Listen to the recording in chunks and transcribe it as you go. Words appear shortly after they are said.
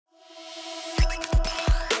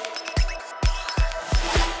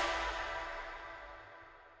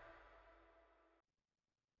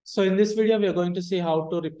So in this video, we are going to see how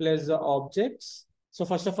to replace the objects. So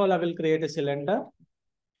first of all, I will create a cylinder.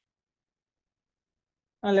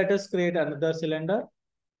 And let us create another cylinder.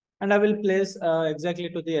 And I will place exactly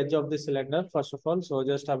to the edge of the cylinder, first of all. So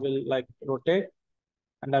just I will like rotate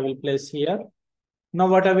and I will place here. Now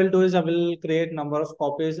what I will do is I will create number of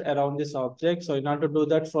copies around this object. So in order to do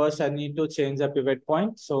that, first I need to change the pivot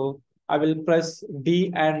point. So I will press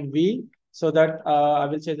D and V so that I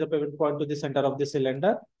will change the pivot point to the center of the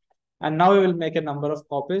cylinder. And now we will make a number of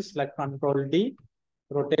copies like Control D,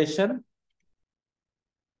 rotation.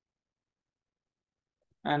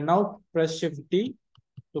 And now press Shift D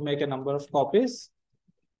to make a number of copies.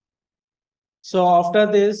 So after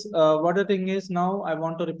this, what the thing is now I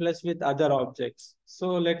want to replace with other objects. So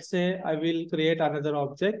let's say I will create another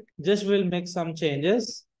object. Just will make some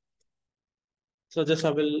changes. So just I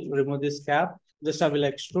will remove this cap. Just I will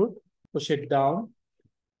extrude, push it down.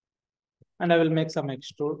 And I will make some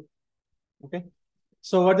extrude. Okay.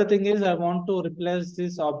 So what the thing is, I want to replace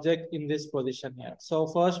this object in this position here. So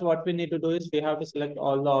first what we need to do is we have to select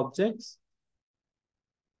all the objects.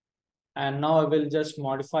 And now I will just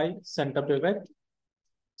modify center pivot.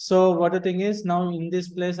 So what the thing is now in this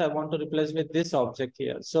place, I want to replace with this object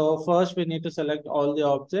here. So first we need to select all the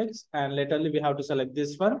objects and laterally we have to select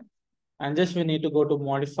this one. And just we need to go to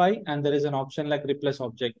modify and there is an option like replace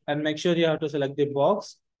object and make sure you have to select the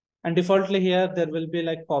box. And defaultly here, there will be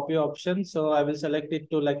like copy option. So I will select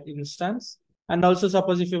it to like instance. And also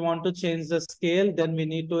suppose if you want to change the scale, then we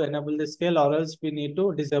need to enable the scale or else we need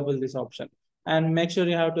to disable this option. And make sure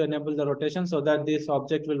you have to enable the rotation so that this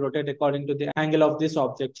object will rotate according to the angle of this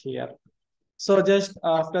object here. So just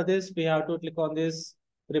after this, we have to click on this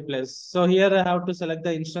replace. So here I have to select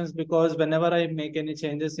the instance because whenever I make any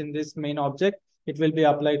changes in this main object, it will be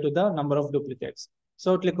applied to the number of duplicates.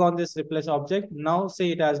 So click on this replace object. Now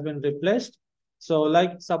see it has been replaced. So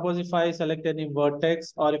like suppose if I select any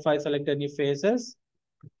vertex or if I select any faces,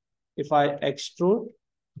 if I extrude,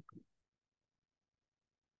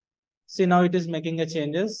 see now it is making a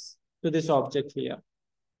changes to this object here.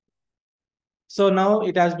 So now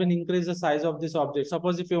it has been increased the size of this object.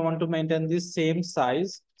 Suppose if you want to maintain this same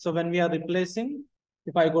size. So when we are replacing,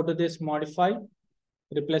 if I go to this modify,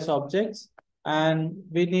 replace objects, and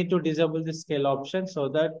we need to disable the scale option so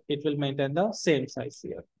that it will maintain the same size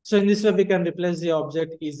here. So in this way, we can replace the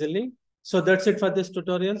object easily. So that's it for this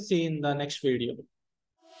tutorial. See you in the next video.